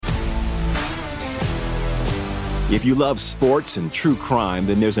If you love sports and true crime,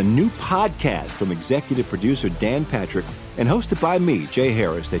 then there's a new podcast from executive producer Dan Patrick and hosted by me, Jay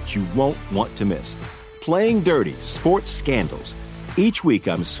Harris, that you won't want to miss. Playing Dirty: Sports Scandals. Each week,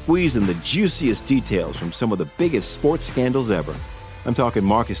 I'm squeezing the juiciest details from some of the biggest sports scandals ever. I'm talking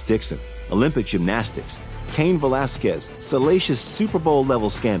Marcus Dixon, Olympic gymnastics, Cain Velasquez, salacious Super Bowl-level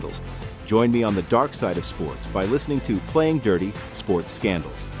scandals. Join me on the dark side of sports by listening to Playing Dirty: Sports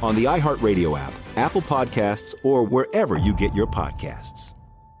Scandals on the iHeartRadio app, Apple Podcasts, or wherever you get your podcasts.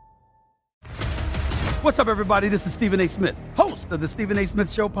 What's up, everybody? This is Stephen A. Smith, host of the Stephen A.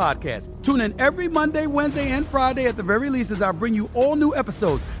 Smith Show podcast. Tune in every Monday, Wednesday, and Friday at the very least as I bring you all new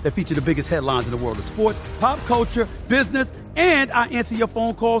episodes that feature the biggest headlines in the world of sports, pop culture, business, and I answer your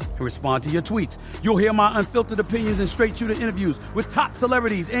phone calls and respond to your tweets. You'll hear my unfiltered opinions and straight-shooter interviews with top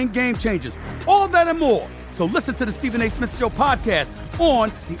celebrities and game changers. All that and more. So listen to the Stephen A. Smith Show podcast on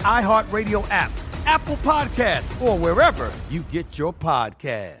the iHeartRadio app, Apple Podcasts, or wherever you get your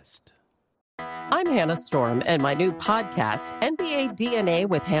podcast. I'm Hannah Storm, and my new podcast, NBA DNA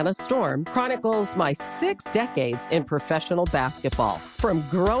with Hannah Storm, chronicles my 6 decades in professional basketball. From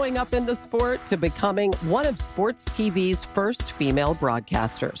growing up in the sport to becoming one of sports TV's first female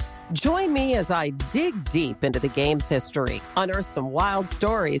broadcasters. Join me as I dig deep into the game's history, unearth some wild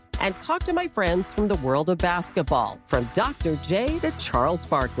stories, and talk to my friends from the world of basketball, from Dr. J to Charles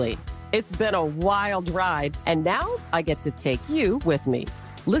Barkley. It's been a wild ride, and now I get to take you with me.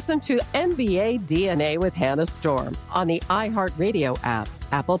 Listen to NBA DNA with Hannah Storm on the iHeartRadio app,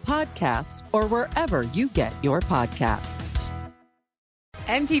 Apple Podcasts, or wherever you get your podcasts.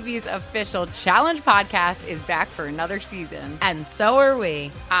 MTV's official Challenge podcast is back for another season. And so are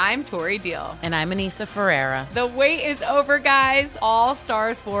we. I'm Tori Deal. And I'm Anissa Ferreira. The wait is over, guys. All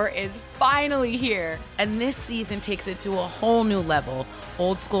Stars 4 is finally here. And this season takes it to a whole new level.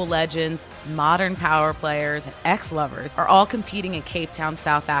 Old school legends, modern power players, and ex-lovers are all competing in Cape Town,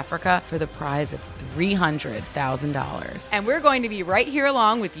 South Africa for the prize of $300,000. And we're going to be right here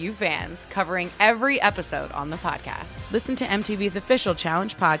along with you fans, covering every episode on the podcast. Listen to MTV's official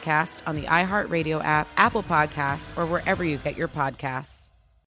Challenge podcast on the iHeartRadio app, Apple Podcasts, or wherever you get your podcasts.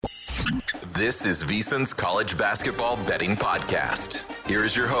 This is VSiN's College Basketball Betting Podcast. Here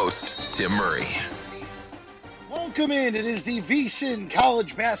is your host, Tim Murray. Welcome in. It is the VSiN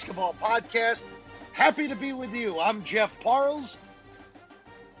College Basketball Podcast. Happy to be with you. I'm Jeff Parles.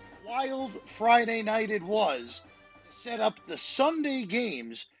 Wild Friday night it was to set up the Sunday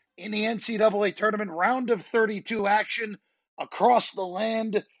games in the NCAA tournament round of 32 action across the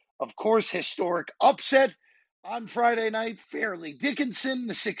land. Of course, historic upset on Friday night. Fairleigh Dickinson,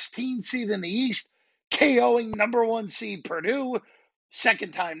 the 16 seed in the East, KOing number 1 seed Purdue.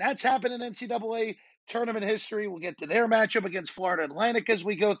 Second time that's happened in NCAA tournament history. We'll get to their matchup against Florida Atlantic as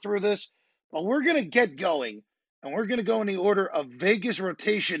we go through this. But we're going to get going, and we're going to go in the order of Vegas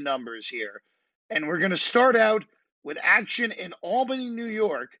rotation numbers here. And we're going to start out with action in Albany, New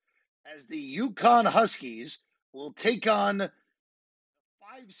York, as the UConn Huskies will take on 5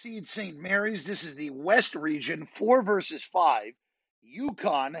 seed St. Mary's. This is the West region, 4 versus 5.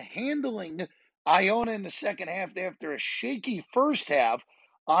 UConn handling Iona in the second half after a shaky first half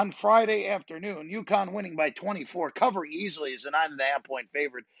on Friday afternoon. UConn winning by 24, covering easily as a 9.5-point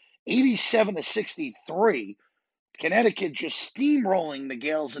favorite, 87-63. Connecticut just steamrolling the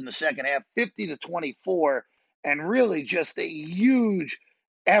Gales in the second half, 50-24, and really just a huge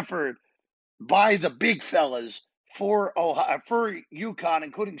effort by the big fellas for UConn,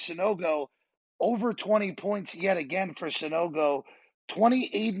 including Sanogo, over 20 points yet again for Sanogo,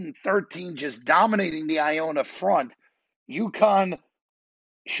 28-13, just dominating the Iona front. UConn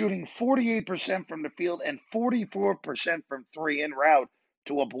shooting 48% from the field and 44% from 3 en route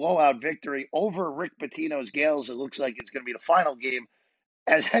to a blowout victory over Rick Pitino's Gales. It looks like it's going to be the final game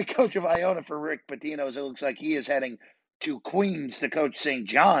as head coach of Iona for Rick Pitino's. It looks like he is heading to Queens to coach St.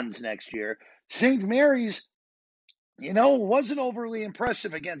 John's next year. St. Mary's, wasn't overly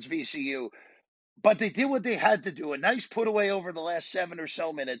impressive against VCU, but they did what they had to do. A nice put away over the last 7 or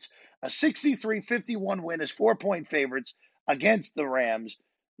so minutes. A 63-51 win as 4-point favorites against the Rams.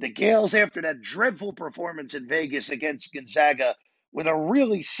 The Gales, after that dreadful performance in Vegas against Gonzaga, with a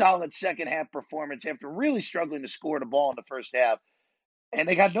really solid second half performance after really struggling to score the ball in the first half. And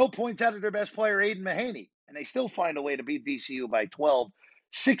they got no points out of their best player, Aiden Mahaney. And they still find a way to beat VCU by 12,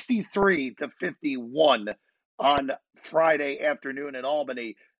 63-51 on Friday afternoon in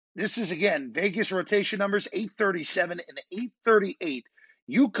Albany. This is, again, Vegas rotation numbers, 837 and 838.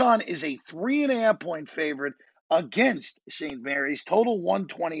 UConn is a 3.5-point favorite against St. Mary's, total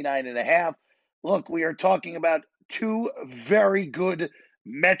 129.5. Look, we are talking about 2 very good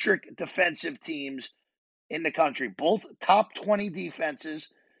metric defensive teams in the country. Both top 20 defenses.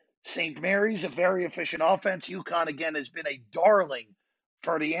 St. Mary's, a very efficient offense. UConn, again, has been a darling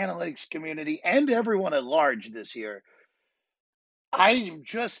for the analytics community and everyone at large this year. I am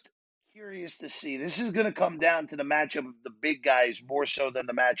just curious to see. This is going to come down to the matchup of the big guys more so than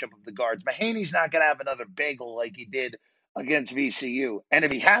the matchup of the guards. Mahaney's not going to have another bagel like he did against VCU. And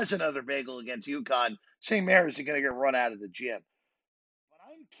if he has another bagel against UConn, St. Mary's is going to get run out of the gym. But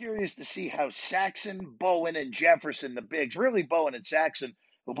I'm curious to see how Saxon, Bowen, and Jefferson, the bigs, really Bowen and Saxon,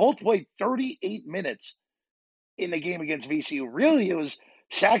 who both played 38 minutes in the game against VCU. Really, it was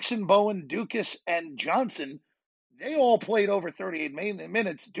Saxon, Bowen, Dukas, and Johnson. They all played over 38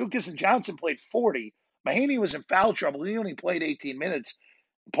 minutes. Dukas and Johnson played 40. Mahaney was in foul trouble. He only played 18 minutes.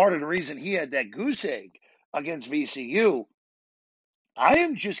 Part of the reason he had that goose egg against VCU. I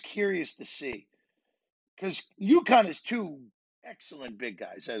am just curious to see, because UConn has two excellent big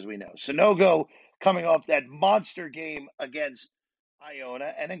guys, as we know. Sanogo coming off that monster game against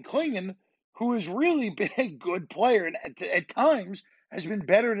Iona, and then Klingon, who has really been a good player and at times has been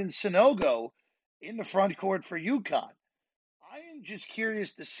better than Sanogo in the front court for UConn. I am just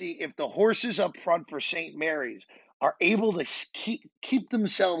curious to see if the horses up front for St. Mary's are able to keep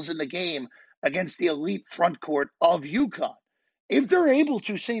themselves in the game against the elite front court of UConn. If they're able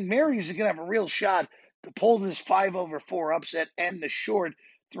to, St. Mary's is going to have a real shot to pull this 5-over-4 upset and the short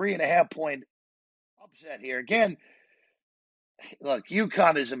 3.5-point upset here. Again, look,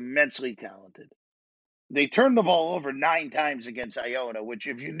 UConn is immensely talented. They turned the ball over 9 times against Iona, which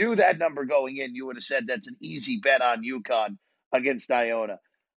if you knew that number going in, you would have said that's an easy bet on UConn against Iona.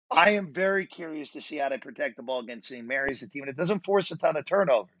 I am very curious to see how they protect the ball against St. Mary's, a team that doesn't force a ton of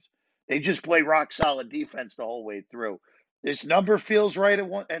turnovers. They just play rock-solid defense the whole way through. This number feels right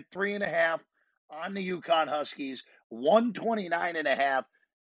at 3.5 on the UConn Huskies, 129.5.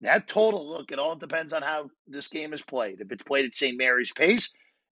 That total, look, it all depends on how this game is played. If it's played at St. Mary's pace,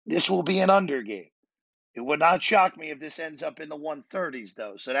 this will be an under game. It would not shock me if this ends up in the 130s,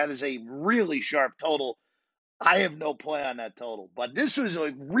 though. So that is a really sharp total. I have no play on that total. But this was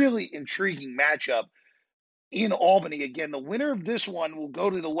a really intriguing matchup in Albany. Again, the winner of this one will go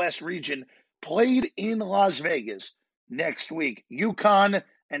to the West region, played in Las Vegas next week. UConn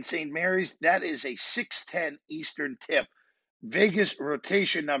and St. Mary's, that is a 6:10 Eastern tip. Vegas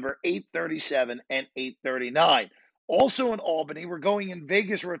rotation number 837 and 839. Also in Albany, we're going in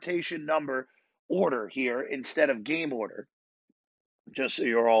Vegas rotation number order here instead of game order, just so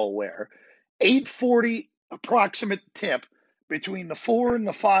you're all aware. 840 approximate tip between the 4 and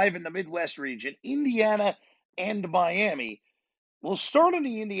the 5 in the Midwest region, Indiana and Miami. We'll start on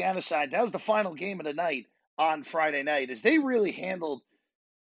the Indiana side. That was the final game of the night on Friday night, as they really handled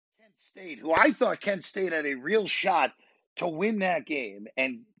Kent State, who I thought Kent State had a real shot to win that game.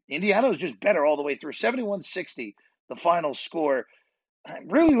 And Indiana was just better all the way through. 71-60, the final score. It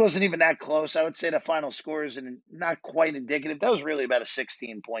really wasn't even that close. I would say the final score is not quite indicative. That was really about a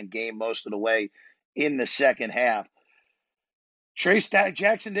 16-point game most of the way in the second half. Trace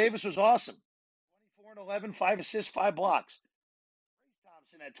Jackson Davis was awesome. 24-11, 5 assists, 5 blocks. Race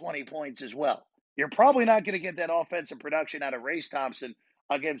Thompson had 20 points as well. You're probably not going to get that offensive production out of Race Thompson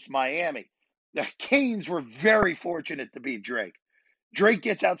against Miami. The Canes were very fortunate to beat Drake. Drake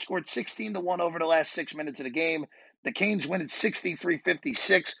gets outscored 16-1 over the last 6 minutes of the game. The Canes win at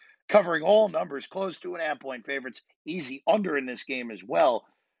 63-56, covering all numbers, close 2.5-point favorites, easy under in this game as well.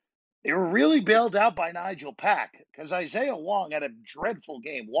 They were really bailed out by Nigel Pack because Isaiah Wong had a dreadful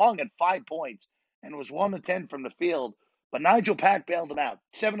game. Wong had 5 points and was 1 of 10 from the field, but Nigel Pack bailed him out.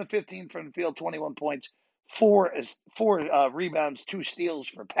 7 of 15 from the field, 21 points, 4 rebounds, 2 steals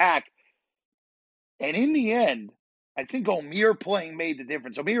for Pack. And in the end, I think Omier playing made the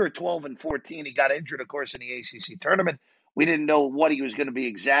difference. Omier at 12 and 14. He got injured, of course, in the ACC tournament. We didn't know what he was going to be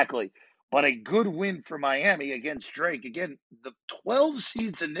exactly. But a good win for Miami against Drake. Again, the 12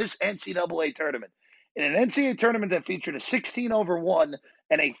 seeds in this NCAA tournament. In an NCAA tournament that featured a 16-over-1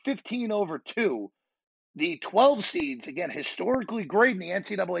 and a 15-over-2, the 12 seeds, again, historically great in the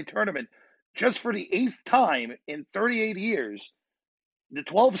NCAA tournament, just for the 8th time in 38 years, the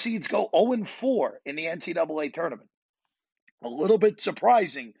 12 seeds go 0-4 in the NCAA tournament. A little bit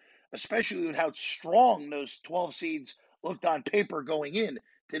surprising, especially with how strong those 12 seeds looked on paper going in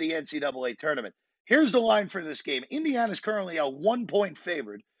to the NCAA tournament. Here's the line for this game. Indiana is currently a 1-point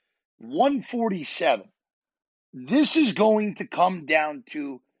favorite, 147. This is going to come down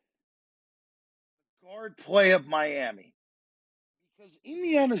to guard play of Miami. Because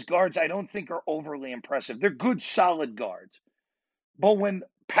Indiana's guards, I don't think, are overly impressive. They're good, solid guards. But when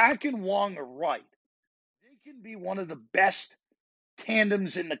Pack and Wong are right, they can be one of the best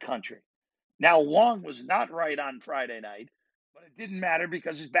tandems in the country. Now, Wong was not right on Friday night, but it didn't matter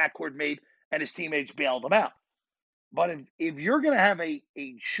because his backcourt mate and his teammates bailed him out. But if you're going to have a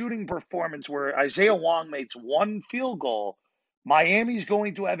shooting performance where Isaiah Wong makes one field goal, Miami's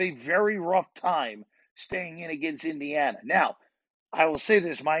going to have a very rough time staying in against Indiana. Now, I will say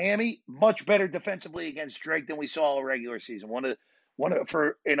this: Miami much better defensively against Drake than we saw all regular season.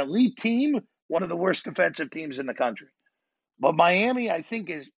 For an elite team, one of the worst defensive teams in the country. But Miami, I think,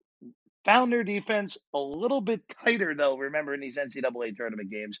 has found their defense a little bit tighter, though. Remember, in these NCAA tournament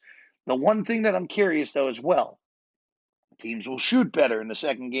games, the one thing that I'm curious though as well, teams will shoot better in the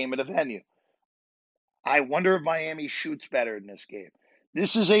second game of the venue. I wonder if Miami shoots better in this game.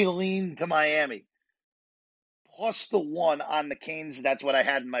 This is a lean to Miami. Plus the 1 on the Canes. That's what I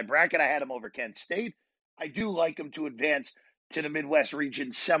had in my bracket. I had them over Kent State. I do like them to advance to the Midwest region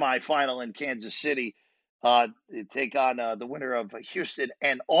semifinal in Kansas City. Take on the winner of Houston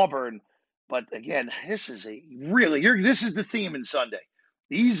and Auburn. But again, this is this is the theme in Sunday.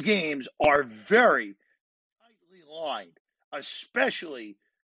 These games are very tightly lined, especially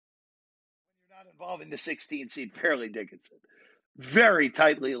when you're not involving the 16 seed Fairleigh Dickinson. Very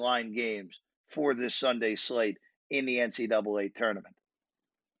tightly lined games for this Sunday slate in the NCAA tournament.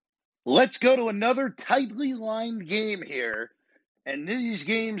 Let's go to another tightly lined game here. And these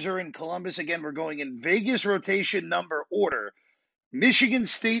games are in Columbus. Again, we're going in Vegas rotation number order. Michigan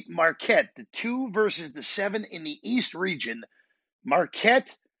State, Marquette, the 2 versus the 7 in the East region.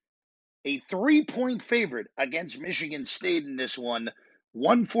 Marquette, a 3-point favorite against Michigan State in this one.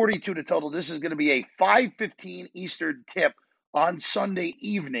 142 to total. This is going to be a 5:15 Eastern tip on Sunday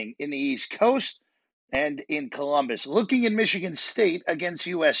evening in the East Coast and in Columbus. Looking at Michigan State against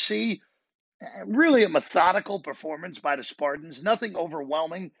USC, really a methodical performance by the Spartans. Nothing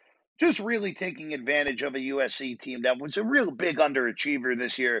overwhelming. Just really taking advantage of a USC team that was a real big underachiever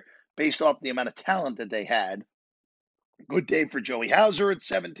this year based off the amount of talent that they had. Good day for Joey Hauser at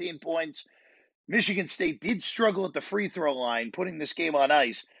 17 points. Michigan State did struggle at the free throw line, putting this game on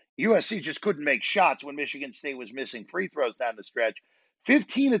ice. USC just couldn't make shots when Michigan State was missing free throws down the stretch.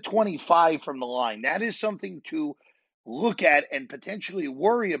 15 to 25 from the line. That is something to look at and potentially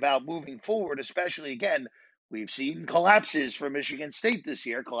worry about moving forward, especially, again, we've seen collapses for Michigan State this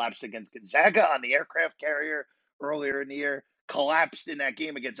year. Collapsed against Gonzaga on the aircraft carrier earlier in the year. Collapsed in that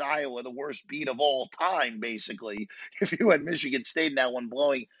game against Iowa, the worst beat of all time, basically. If you had Michigan State in that one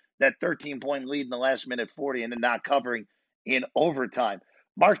blowing that 13-point lead in the last minute 40 and then not covering in overtime.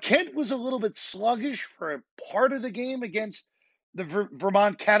 Marquette was a little bit sluggish for a part of the game against the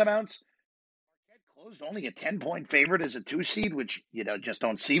Vermont Catamounts. Marquette closed only a 10-point favorite as a 2 seed, which just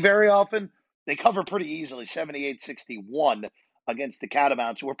don't see very often. They cover pretty easily, 78-61 against the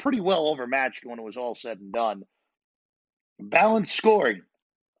Catamounts, who were pretty well overmatched when it was all said and done. Balanced scoring,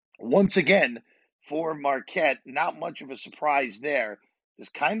 once again, for Marquette. Not much of a surprise there. It's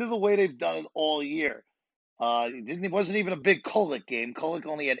kind of the way they've done it all year. It wasn't even a big Kolek game. Kolek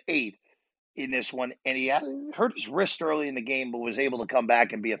only had 8 in this one, and he hurt his wrist early in the game, but was able to come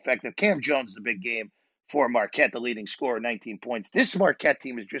back and be effective. Cam Jones, the big game for Marquette, the leading scorer, 19 points. This Marquette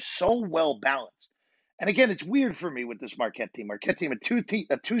team is just so well balanced. And again, it's weird for me with this Marquette team. Marquette team,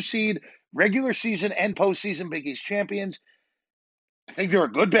 a 2 seed, regular season and postseason Big East champions. I think they're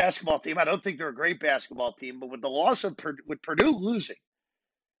a good basketball team. I don't think they're a great basketball team, but with the loss of with Purdue losing,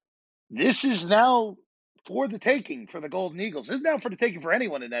 this is now for the taking for the Golden Eagles. This is now for the taking for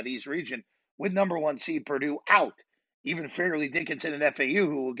anyone in that East region with number 1 seed Purdue out. Even Fairleigh Dickinson and FAU,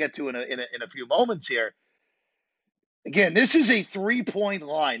 who we'll get to in a few moments here. Again, this is a 3-point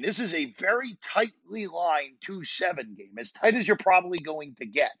line. This is a very tightly lined 2-7 game, as tight as you're probably going to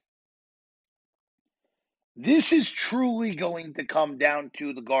get. This is truly going to come down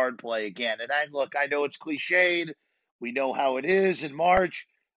to the guard play again. And I know it's cliched. We know how it is in March.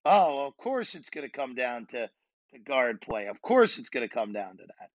 Oh, of course it's going to come down to the guard play. Of course it's going to come down to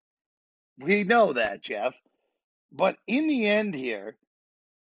that. We know that, Jeff. But in the end here,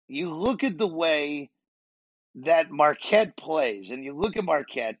 you look at the way that Marquette plays, and you look at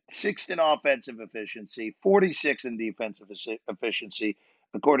Marquette, 6th in offensive efficiency, 46th in defensive efficiency,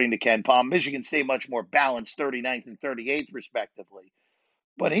 according to Ken Palm. Michigan State much more balanced, 39th and 38th, respectively.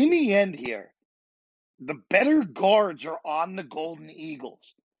 But in the end here, the better guards are on the Golden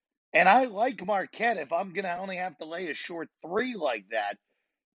Eagles. And I like Marquette if I'm going to only have to lay a short 3 like that,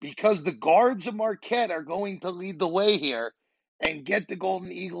 because the guards of Marquette are going to lead the way here and get the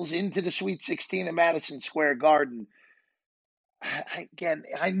Golden Eagles into the Sweet 16 at Madison Square Garden. Again,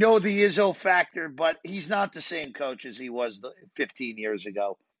 I know the Izzo factor, but he's not the same coach as he was 15 years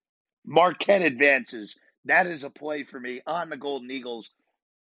ago. Marquette advances. That is a play for me on the Golden Eagles.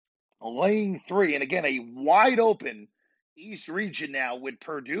 laying 3. And again, a wide open East region now with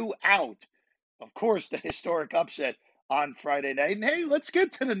Purdue out. Of course, the historic upset on Friday night. And hey, let's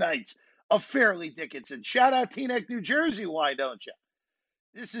get to the Knights of Fairleigh Dickinson. Shout out Teaneck, New Jersey. Why don't you?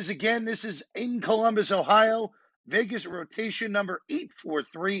 This is in Columbus, Ohio. Vegas rotation number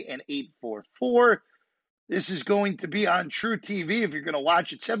 843 and 844. This is going to be on True TV if you're going to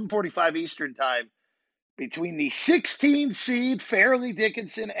watch it, 7:45 Eastern time, between the 16 seed Fairleigh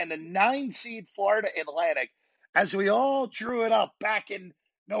Dickinson and the 9 seed Florida Atlantic, as we all drew it up back in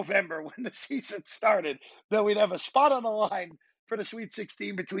November when the season started, that we'd have a spot on the line for the Sweet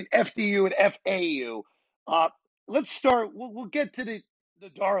 16 between FDU and FAU. Let's start. We'll get to the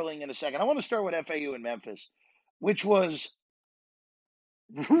darling in a second. I want to start with FAU and Memphis, which was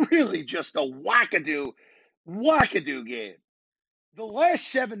really just a wackadoo game. The last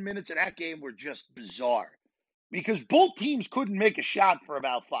 7 minutes of that game were just bizarre because both teams couldn't make a shot for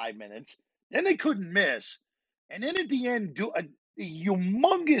about 5 minutes. Then they couldn't miss. And then at the end, a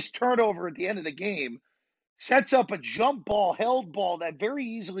humongous turnover at the end of the game sets up a jump ball, held ball that very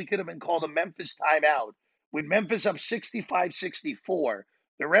easily could have been called a Memphis timeout. With Memphis up 65-64,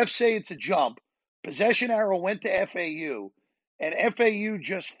 the refs say it's a jump. Possession arrow went to FAU, and FAU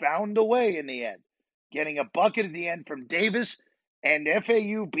just found a way in the end, getting a bucket at the end from Davis, and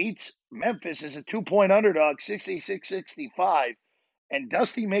FAU beats Memphis as a 2-point underdog, 66-65, and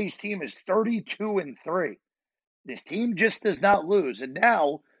Dusty May's team is 32-3. This team just does not lose, and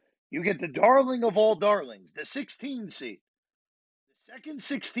now you get the darling of all darlings, the 16 seed, the second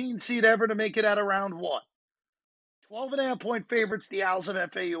 16 seed ever to make it out of round 1. 12.5-point favorites, the Owls of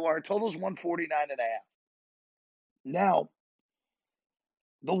FAU are. Totals 149.5. Now,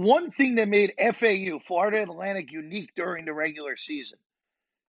 the one thing that made FAU, Florida Atlantic, unique during the regular season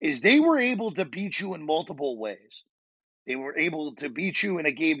is they were able to beat you in multiple ways. They were able to beat you in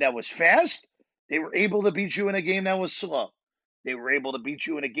a game that was fast. They were able to beat you in a game that was slow. They were able to beat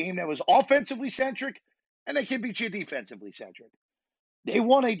you in a game that was offensively centric, and they can beat you defensively centric. They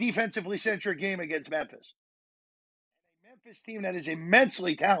won a defensively centric game against Memphis. A Memphis team that is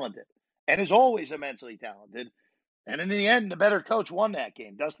immensely talented and is always immensely talented. And in the end, the better coach won that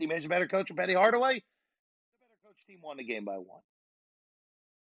game. Dusty May's a better coach than Penny Hardaway. The better coach team won the game by 1.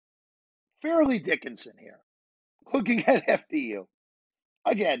 Fairleigh Dickinson here, looking at FDU.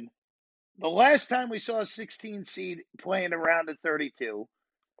 Again, the last time we saw a 16 seed playing around at 32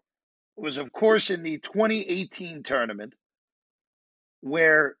 was, of course, in the 2018 tournament,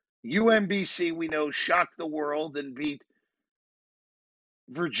 where UMBC, we know, shocked the world and beat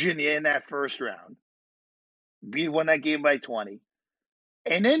Virginia in that first round. Won that game by 20.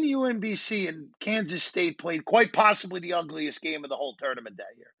 And then UMBC and Kansas State played quite possibly the ugliest game of the whole tournament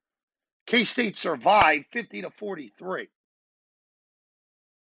that year. K-State survived 50-43.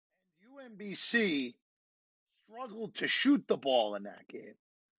 And UMBC struggled to shoot the ball in that game.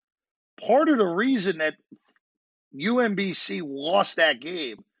 Part of the reason that UMBC lost that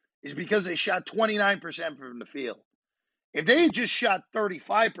game is because they shot 29% from the field. If they had just shot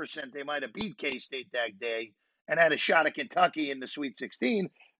 35%, they might have beat K-State that day and had a shot at Kentucky in the Sweet 16.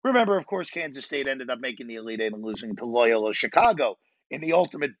 Remember, of course, Kansas State ended up making the Elite Eight and losing to Loyola Chicago in the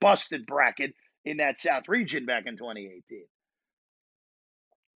ultimate busted bracket in that South region back in 2018.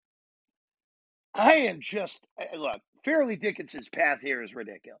 Look, Fairleigh Dickinson's path here is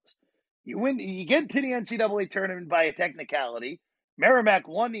ridiculous. You get to the NCAA tournament by a technicality. Merrimack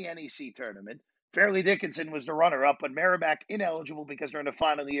won the NEC tournament. Fairleigh Dickinson was the runner-up, but Merrimack ineligible because they're in the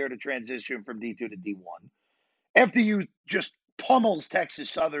final year to transition from D2 to D1. FDU just pummels Texas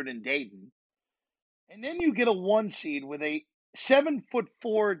Southern and Dayton. And then you get a 1 seed with a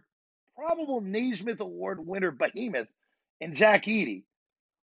 7'4", probable Naismith Award winner behemoth in Zach Edey.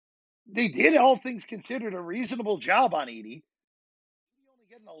 They did, all things considered, a reasonable job on Edey. Edey only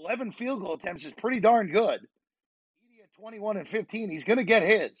getting 11 field goal attempts is pretty darn good. Edey at 21 and 15, he's going to get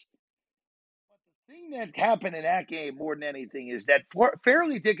his. But the thing that happened in that game more than anything is that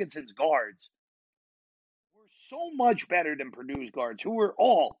Fairleigh Dickinson's guards were so much better than Purdue's guards, who were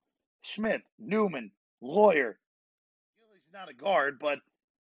all Smith, Newman, Lawyer. He's not a guard, but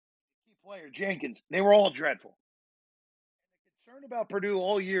key player Jenkins. They were all dreadful. The concern about Purdue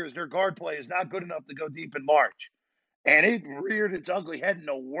all year is their guard play is not good enough to go deep in March. And it reared its ugly head in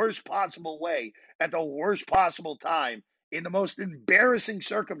the worst possible way at the worst possible time in the most embarrassing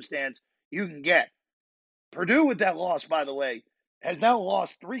circumstance you can get. Purdue, with that loss, by the way, has now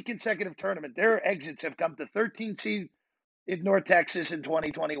lost 3 consecutive tournaments. Their exits have come to 13 seed in North Texas in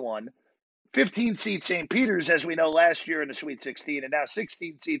 2021, 15 seed St. Peter's, as we know, last year in the Sweet 16, and now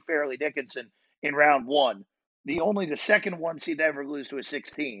 16 seed Fairleigh Dickinson in round 1. The second 1 seed to ever lose to a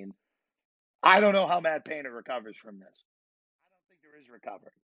 16. I don't know how Matt Painter recovers from this. I don't think there is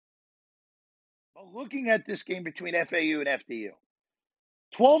recovery. But looking at this game between FAU and FDU,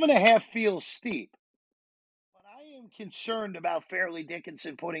 12.5 feels steep. But I am concerned about Fairleigh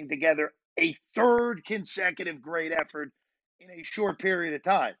Dickinson putting together a third consecutive great effort in a short period of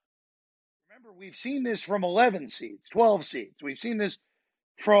time. Remember, we've seen this from 11 seeds, 12 seeds. We've seen this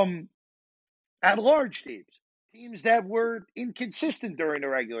from at-large teams that were inconsistent during the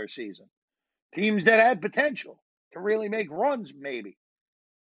regular season, teams that had potential to really make runs, maybe.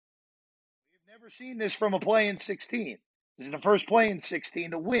 We've never seen this from a play-in 16. This is the first play-in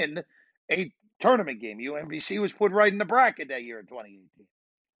 16 to win a tournament game. UMBC was put right in the bracket that year in 2018.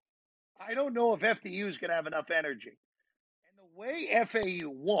 I don't know if FDU is going to have enough energy. And the way FAU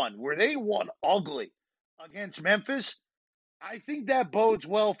won, where they won ugly against Memphis, I think that bodes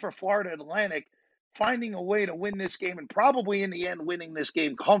well for Florida Atlantic finding a way to win this game and probably in the end winning this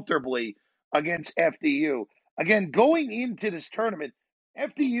game comfortably against FDU. Again, going into this tournament,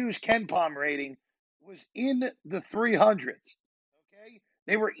 FDU's KenPom rating was in the 300s. Okay?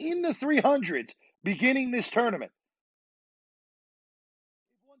 They were in the 300s beginning this tournament.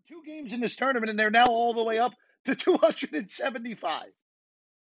 They've won 2 games in this tournament, and they're now all the way up to 275.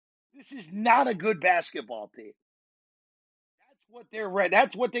 This is not a good basketball team.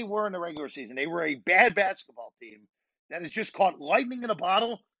 That's what they were in the regular season. They were a bad basketball team that has just caught lightning in a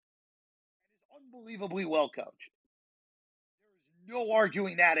bottle and is unbelievably well coached. There is no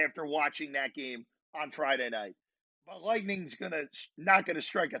arguing that after watching that game on Friday night. But lightning's not gonna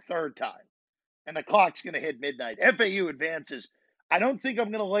strike a third time, and the clock's gonna hit midnight. FAU advances. I don't think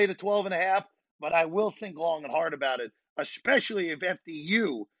I'm gonna lay the 12.5, but I will think long and hard about it, especially if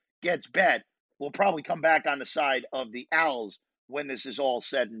FDU gets bet. We'll probably come back on the side of the Owls when this is all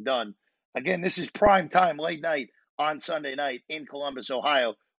said and done. Again, this is prime time, late night on Sunday night in Columbus,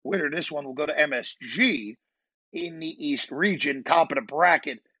 Ohio. Winner this one will go to MSG in the East region, top of the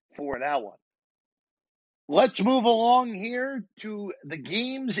bracket for that one. Let's move along here to the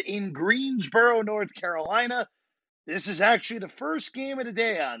games in Greensboro, North Carolina. This is actually the first game of the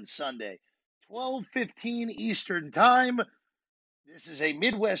day on Sunday, 12:15 Eastern Time. This is a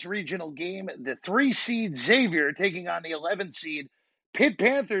Midwest regional game. The 3 seed Xavier taking on the 11 seed Pitt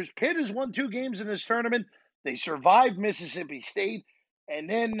Panthers. Pitt has won 2 games in this tournament. They survived Mississippi State, and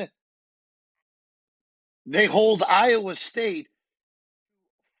then they hold Iowa State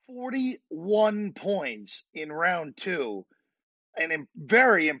 41 points in round 2. A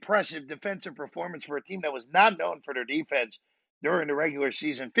very impressive defensive performance for a team that was not known for their defense during the regular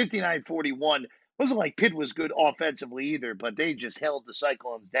season. 59-41. Wasn't like Pitt was good offensively either, but they just held the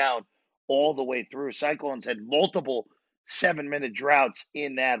Cyclones down all the way through. Cyclones had multiple 7-minute droughts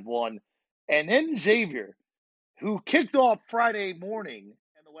in that one. And then Xavier, who kicked off Friday morning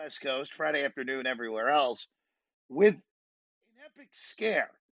on the West Coast, Friday afternoon everywhere else, with an epic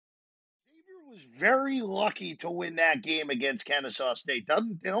scare. Xavier was very lucky to win that game against Kennesaw State.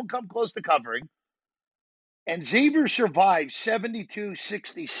 They don't come close to covering. And Xavier survived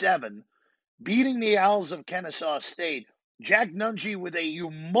 72-67. Beating the Owls of Kennesaw State. Jack Nunge with a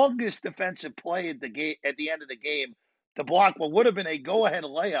humongous defensive play at the end of the game to block what would have been a go-ahead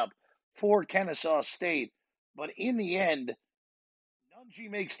layup for Kennesaw State. But in the end, Nunge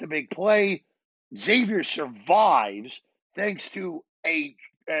makes the big play. Xavier survives thanks to an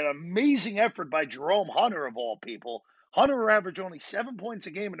amazing effort by Jerome Hunter, of all people. Hunter averaged only 7 points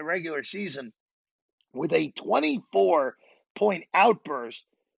a game in the regular season with a 24-point outburst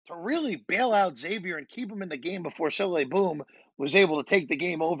to really bail out Xavier and keep him in the game before Soleil Boom was able to take the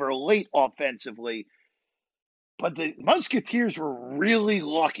game over late offensively. But the Musketeers were really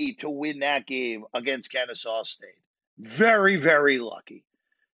lucky to win that game against Kennesaw State. Very, very lucky.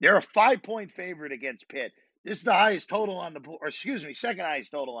 They're a 5-point favorite against Pitt. This is the highest total on the board, second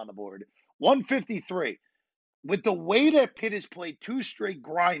highest total on the board, 153. With the way that Pitt has played 2 straight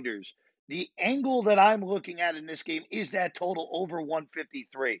grinders, the angle that I'm looking at in this game is that total over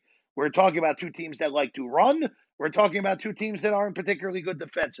 153. We're talking about 2 teams that like to run. We're talking about 2 teams that aren't particularly good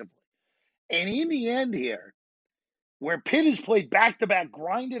defensively. And in the end here, where Pitt has played back-to-back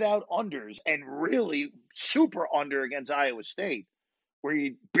grinded out unders and really super under against Iowa State, where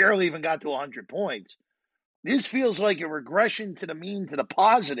you barely even got to 100 points, this feels like a regression to the mean, to the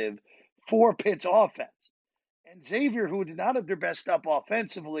positive for Pitt's offense. And Xavier, who did not have their best up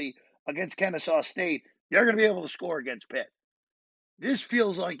offensively against Kennesaw State, they're going to be able to score against Pitt. This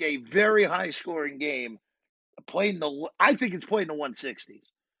feels like a very high-scoring game. I think it's played in the 160s.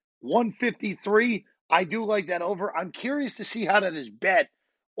 153, I do like that over. I'm curious to see how that is bet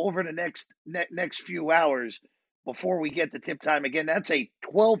over the next few hours. before we get to tip time. Again, that's a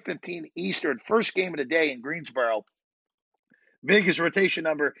 12:15 Eastern, first game of the day in Greensboro. Vegas rotation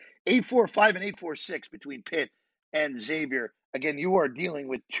number 845 and 846 between Pitt and Xavier. Again, you are dealing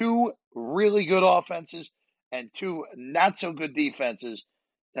with two really good offenses and two not so good defenses.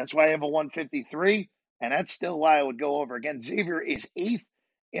 That's why I have a 153, and that's still why I would go over. Again, Xavier is 8th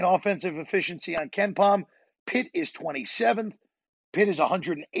in offensive efficiency on KenPom. Pitt is 27th. Pitt is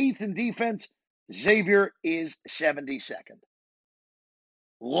 108th in defense. Xavier is 72nd.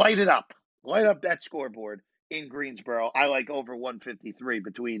 Light it up. Light up that scoreboard in Greensboro. I like over 153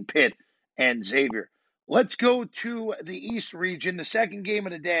 between Pitt and Xavier. Let's go to the East region, the second game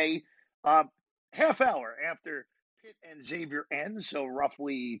of the day, half hour after Pitt and Xavier end, so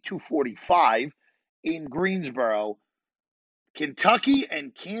roughly 2:45 in Greensboro. Kentucky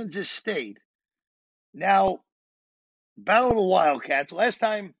and Kansas State. Now, Battle of the Wildcats. Last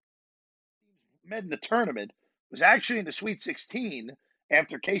time met in the tournament was actually in the Sweet 16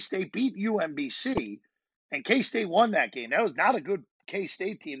 after K-State beat UMBC, and K-State won that game. That was not a good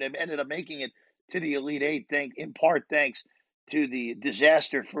K-State team. They ended up making it to the Elite Eight, in part thanks to the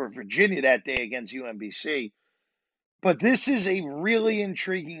disaster for Virginia that day against UMBC. But this is a really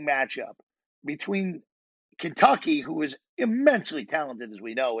intriguing matchup between Kentucky, who is immensely talented, as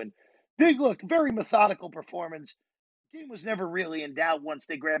we know, and they look very methodical performance. Game was never really in doubt once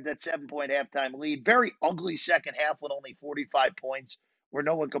they grabbed that 7-point halftime lead. Very ugly second half with only 45 points, where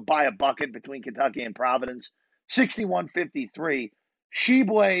no one could buy a bucket between Kentucky and Providence. 61-53.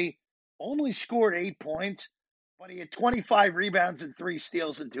 Sheboy only scored 8 points, but he had 25 rebounds and 3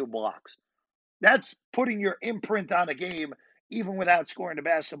 steals and 2 blocks. That's putting your imprint on a game even without scoring the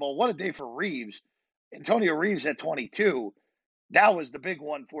basketball. What a day for Reeves. Antonio Reeves at 22. That was the big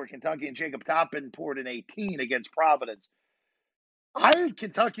one for Kentucky, and Jacob Toppin poured an 18 against Providence. I had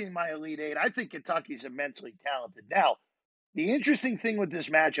Kentucky in my Elite Eight. I think Kentucky's immensely talented. Now, the interesting thing with this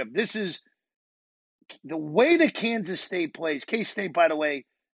matchup, this is the way that Kansas State plays. K-State, by the way,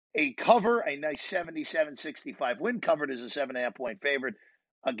 a cover, a nice 77-65 win, covered as a 7.5-point favorite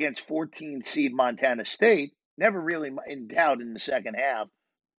against 14 seed Montana State. Never really in doubt in the second half.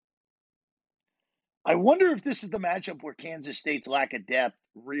 I wonder if this is the matchup where Kansas State's lack of depth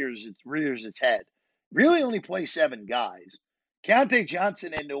rears its head. Really only play 7 guys. Keontae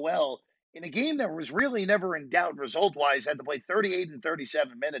Johnson and Noel, in a game that was really never in doubt result-wise, had to play 38 and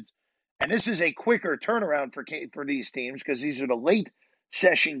 37 minutes. And this is a quicker turnaround for these teams because these are the late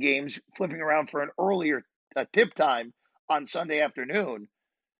session games, flipping around for an earlier tip time on Sunday afternoon.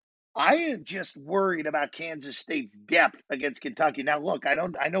 I am just worried about Kansas State's depth against Kentucky. Now, look, I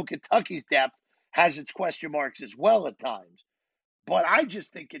know Kentucky's depth has its question marks as well at times. But I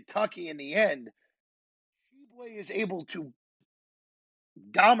just think Kentucky, in the end, Sheboy is able to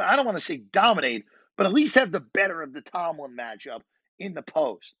I don't want to say dominate, but at least have the better of the Tomlin matchup in the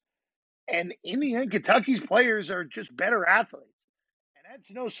post. And in the end, Kentucky's players are just better athletes. And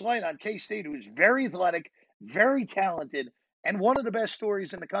that's no slight on K-State, who is very athletic, very talented, and one of the best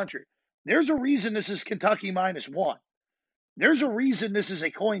stories in the country. There's a reason this is Kentucky -1. There's a reason this is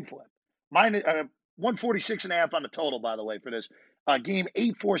a coin flip. 146.5 on the total, by the way, for this game.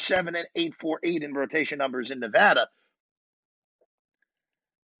 847 and 848 in rotation numbers in Nevada.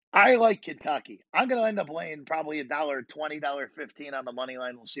 I like Kentucky. I'm going to end up laying probably $1.20, $1.15 on the money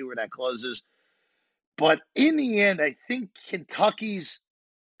line. We'll see where that closes. But in the end, I think Kentucky's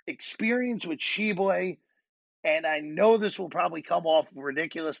experience with Sheboy, and I know this will probably come off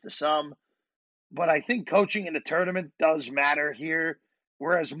ridiculous to some, but I think coaching in the tournament does matter here.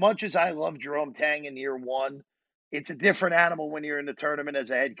 Whereas much as I love Jerome Tang in year one, it's a different animal when you're in the tournament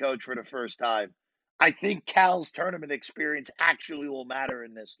as a head coach for the first time. I think Cal's tournament experience actually will matter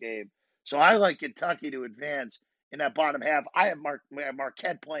in this game. So I like Kentucky to advance in that bottom half. I have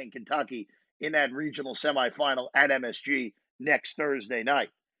Marquette playing Kentucky in that regional semifinal at MSG next Thursday night.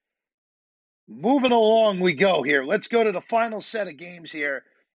 Moving along we go here. Let's go to the final set of games here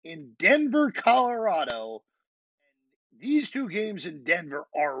in Denver, Colorado. These two games in Denver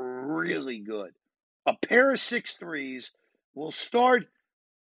are really good. A pair of 6-3s. Will start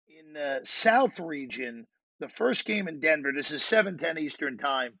in the South region. The first game in Denver, this is 7:10 Eastern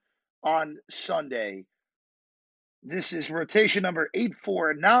time on Sunday. This is rotation number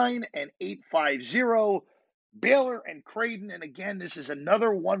 849 and 850. Baylor and Creighton. And again, this is another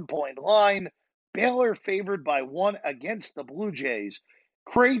 1-point line. Baylor favored by 1 against the Blue Jays.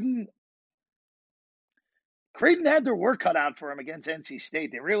 Creighton had their work cut out for them against NC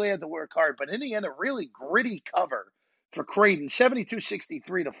State. They really had to work hard. But in the end, a really gritty cover for Creighton.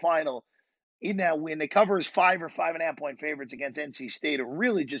 72-63 the final in that win. They cover as 5 or 5.5 point favorites against NC State. It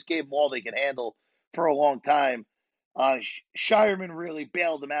really just gave them all they could handle for a long time. Shireman really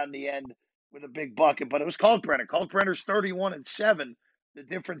bailed him out in the end with a big bucket, but it was Kalkbrenner. Kalkbrenner's 31-7. The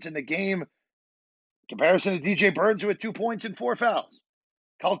difference in the game, comparison to DJ Burns with 2 points and 4 fouls.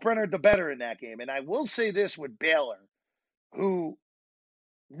 Kalkbrenner the better in that game. And I will say this with Baylor, who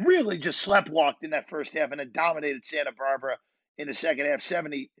really just sleptwalked in that first half and then dominated Santa Barbara in the second half,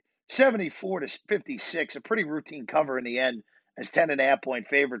 74-56, a pretty routine cover in the end as 10.5-point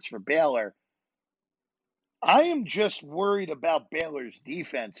favorites for Baylor. I am just worried about Baylor's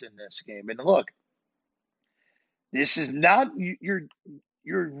defense in this game. And look, this is not your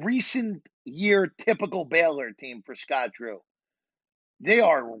recent year typical Baylor team for Scott Drew. They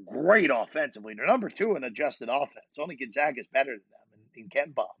are great offensively. They're number 2 in adjusted offense. Only Gonzaga is better than them in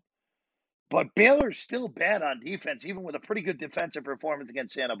KenPom. But Baylor's still bad on defense, even with a pretty good defensive performance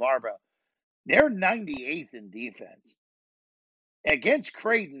against Santa Barbara. They're 98th in defense. Against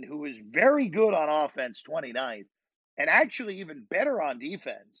Creighton, who is very good on offense, 29th, and actually even better on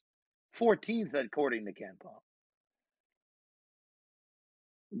defense, 14th according to KenPom.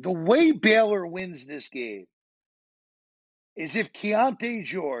 The way Baylor wins this game is if Keontae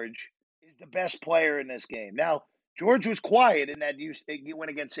George is the best player in this game. Now, George was quiet in that he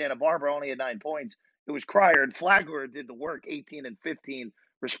went against Santa Barbara, only had 9 points. It was Cryer and Flagler did the work, 18 and 15,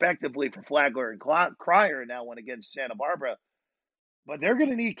 respectively, for Flagler and Cryer now went against Santa Barbara. But they're going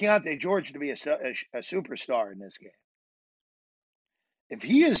to need Keontae George to be a superstar in this game. If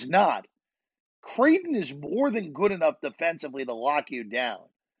he is not, Creighton is more than good enough defensively to lock you down.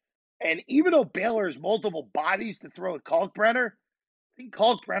 And even though Baylor has multiple bodies to throw at Kalkbrenner, I think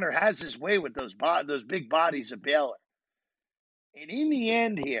Kalkbrenner has his way with those big bodies of Baylor. And in the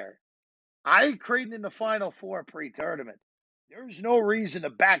end here, I had Creighton in the Final Four pre-tournament. There's no reason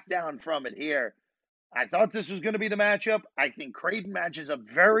to back down from it here. I thought this was going to be the matchup. I think Creighton matches up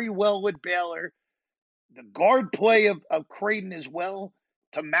very well with Baylor. The guard play of Creighton as well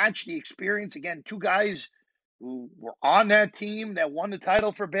to match the experience. Again, 2 guys who were on that team that won the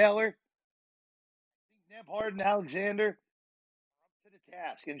title for Baylor. I think Nebhard and Alexander are up to the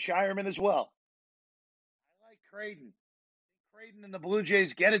task, and Shireman as well. I like Creighton. Creighton and the Blue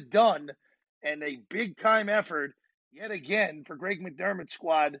Jays get it done, and a big-time effort yet again for Greg McDermott's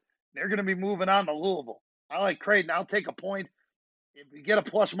squad. They're going to be moving on to Louisville. I like Creighton. I'll take a point. If we get a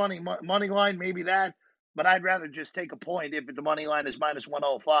plus money line, maybe that. But I'd rather just take a point if the money line is minus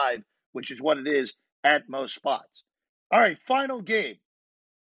 105, which is what it is at most spots. All right, final game.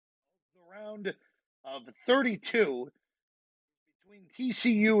 The round of 32 between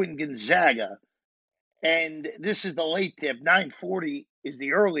TCU and Gonzaga. And this is the late tip. 9:40 is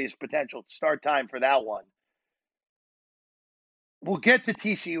the earliest potential start time for that one. We'll get to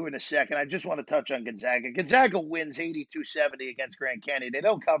TCU in a second. I just want to touch on Gonzaga. Gonzaga wins 82-70 against Grand Canyon. They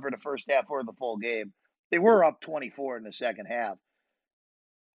don't cover the first half or the full game. They were up 24 in the second half.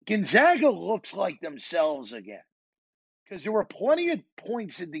 Gonzaga looks like themselves again because there were plenty of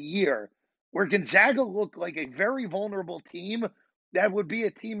points in the year where Gonzaga looked like a very vulnerable team that would be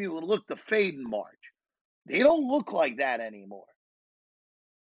a team you would look to fade in March. They don't look like that anymore.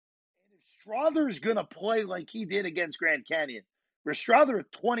 And if Strother's going to play like he did against Grand Canyon, where Strother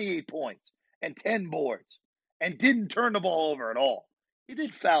had 28 points and 10 boards and didn't turn the ball over at all. He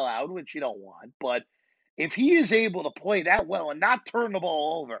did foul out, which you don't want, but if he is able to play that well and not turn the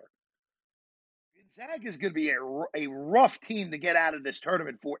ball over, Gonzaga is going to be a rough team to get out of this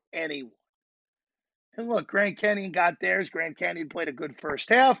tournament for anyone. And look, Grand Canyon got theirs. Grand Canyon played a good first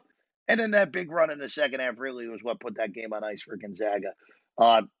half, and then that big run in the second half really was what put that game on ice for Gonzaga.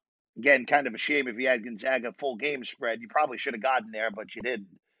 Again, kind of a shame if you had Gonzaga full game spread. You probably should have gotten there, but you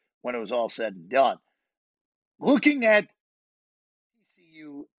didn't when it was all said and done. Looking at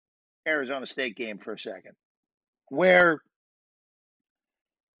TCU Arizona State game for a second, where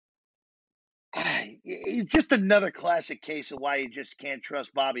it's just another classic case of why you just can't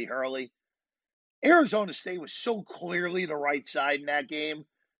trust Bobby Hurley. Arizona State was so clearly the right side in that game,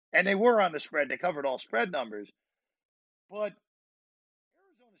 and they were on the spread. They covered all spread numbers. But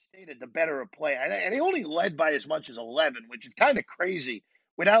Arizona State had the better of play. And they only led by as much as 11, which is kind of crazy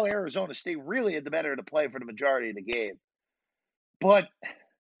without Arizona State really had the better of the play for the majority of the game. But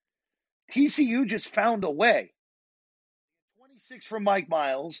TCU just found a way. 26 from Mike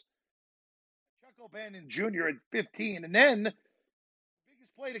Miles, Chuck O'Bannon Jr. at 15, and then the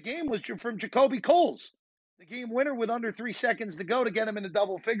biggest play of the game was from Jacoby Coles, the game winner with under 3 seconds to go to get him into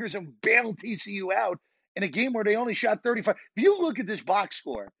double figures and bail TCU out in a game where they only shot 35. If you look at this box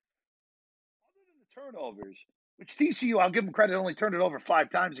score, other than the turnovers, which TCU, I'll give them credit, only turned it over 5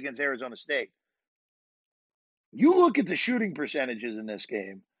 times against Arizona State. You look at the shooting percentages in this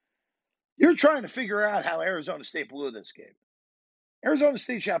game. You're trying to figure out how Arizona State blew this game. Arizona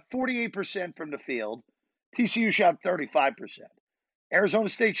State shot 48% from the field. TCU shot 35%. Arizona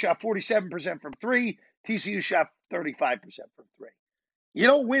State shot 47% from three. TCU shot 35% from three. You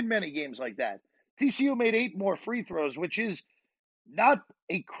don't win many games like that. TCU made 8 more free throws, which is not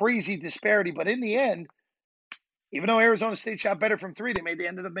a crazy disparity. But in the end, even though Arizona State shot better from three, they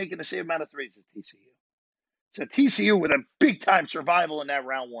ended up making the same amount of threes as TCU. So TCU with a big-time survival in that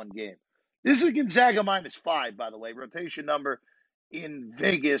round one game. This is Gonzaga -5, by the way. Rotation number in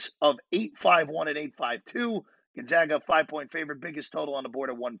Vegas of 851 and 852. Gonzaga, 5-point favorite, biggest total on the board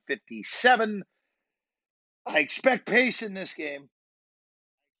at 157. I expect pace in this game.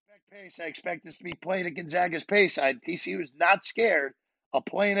 I expect this to be played at Gonzaga's pace. TCU is not scared of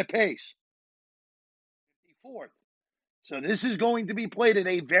playing at pace. 54th. So this is going to be played at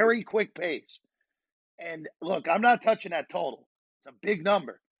a very quick pace. And look, I'm not touching that total. It's a big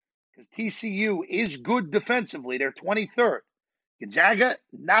number because TCU is good defensively. They're 23rd. Gonzaga,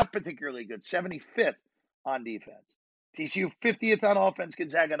 not particularly good, 75th on defense. TCU 50th on offense.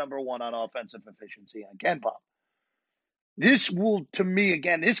 Gonzaga number 1 on offensive efficiency on KenPom. This will, to me,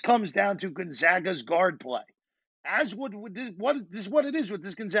 again, this comes down to Gonzaga's guard play. As what it is with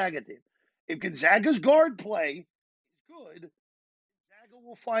this Gonzaga team. If Gonzaga's guard play is good, Gonzaga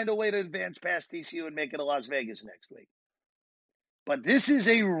will find a way to advance past TCU and make it to Las Vegas next week. But this is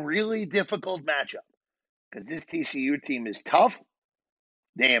a really difficult matchup because this TCU team is tough.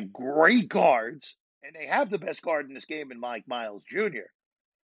 They have great guards, and they have the best guard in this game in Mike Miles Jr.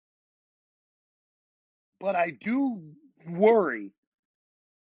 But I do worry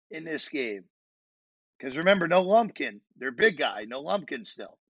in this game because remember, no Lumpkin. They're big guy. No Lumpkin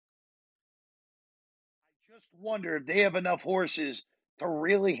still. I just wonder if they have enough horses to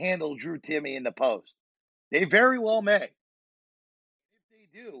really handle Drew Timme in the post. They very well may. If they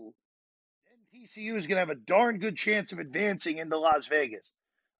do, then TCU is going to have a darn good chance of advancing into Las Vegas.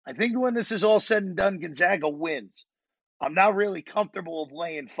 I think when this is all said and done, Gonzaga wins. I'm not really comfortable with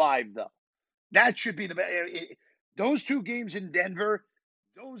laying 5, though. That should be those 2 games in Denver,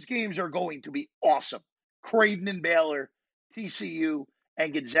 those games are going to be awesome. Creighton and Baylor, TCU,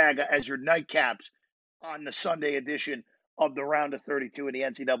 and Gonzaga as your nightcaps on the Sunday edition of the round of 32 in the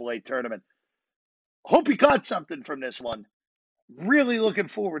NCAA tournament. Hope you caught something from this one. Really looking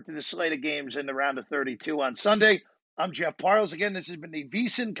forward to the slate of games in the round of 32 on Sunday. I'm Jeff Parles. Again, this has been the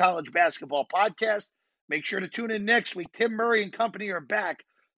VSiN College Basketball Podcast. Make sure to tune in next week. Tim Murray and company are back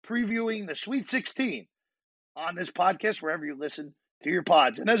previewing the Sweet 16 on this podcast, wherever you listen to your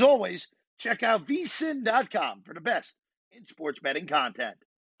pods. And as always, check out vsin.com for the best in sports betting content.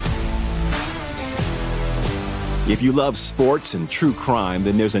 If you love sports and true crime,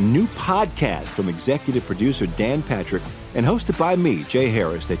 then there's a new podcast from executive producer Dan Patrick and hosted by me, Jay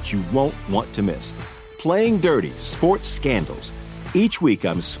Harris, that you won't want to miss. Playing Dirty: Sports Scandals. Each week,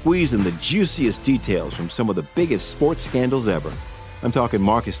 I'm squeezing the juiciest details from some of the biggest sports scandals ever. I'm talking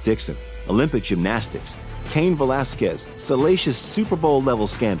Marcus Dixon, Olympic gymnastics, Cain Velasquez, salacious Super Bowl-level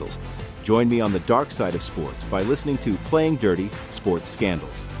scandals. Join me on the dark side of sports by listening to Playing Dirty: Sports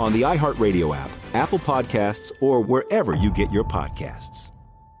Scandals on the iHeartRadio app, Apple Podcasts, or wherever you get your podcasts.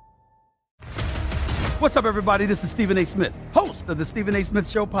 What's up, everybody? This is Stephen A. Smith, host of the Stephen A. Smith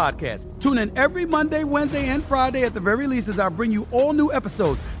Show podcast. Tune in every Monday, Wednesday, and Friday at the very least as I bring you all new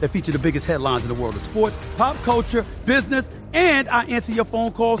episodes that feature the biggest headlines in the world of sports, pop culture, business, and I answer your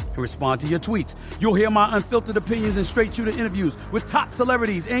phone calls and respond to your tweets. You'll hear my unfiltered opinions and straight-shooter interviews with top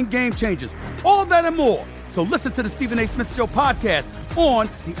celebrities and game changers. All of that and more. So listen to the Stephen A. Smith Show podcast on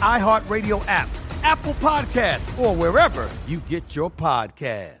the iHeartRadio app, Apple Podcasts, or wherever you get your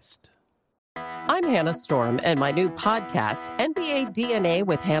podcast. I'm Hannah Storm, and my new podcast, NBA DNA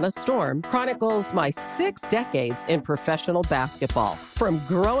with Hannah Storm, chronicles my 6 decades in professional basketball. From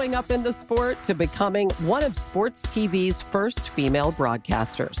growing up in the sport to becoming one of sports TV's first female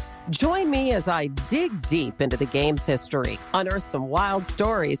broadcasters. Join me as I dig deep into the game's history, unearth some wild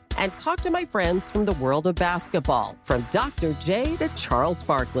stories, and talk to my friends from the world of basketball, from Dr. J to Charles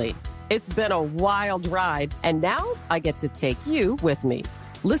Barkley. It's been a wild ride, and now I get to take you with me.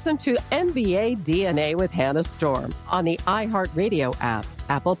 Listen to NBA DNA with Hannah Storm on the iHeartRadio app,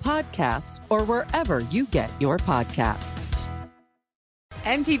 Apple Podcasts, or wherever you get your podcasts.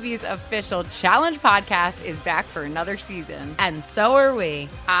 MTV's official Challenge podcast is back for another season. And so are we.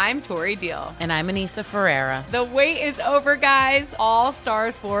 I'm Tori Deal. And I'm Anissa Ferreira. The wait is over, guys. All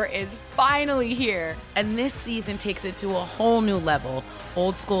Stars 4 is finally here. And this season takes it to a whole new level.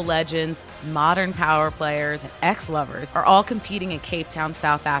 Old school legends, modern power players, and ex-lovers are all competing in Cape Town,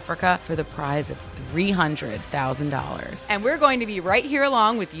 South Africa for the prize of $300,000. And we're going to be right here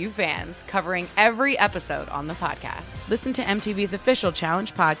along with you fans, covering every episode on the podcast. Listen to MTV's official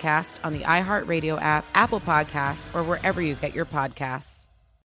Challenge podcast on the iHeartRadio app, Apple Podcasts, or wherever you get your podcasts.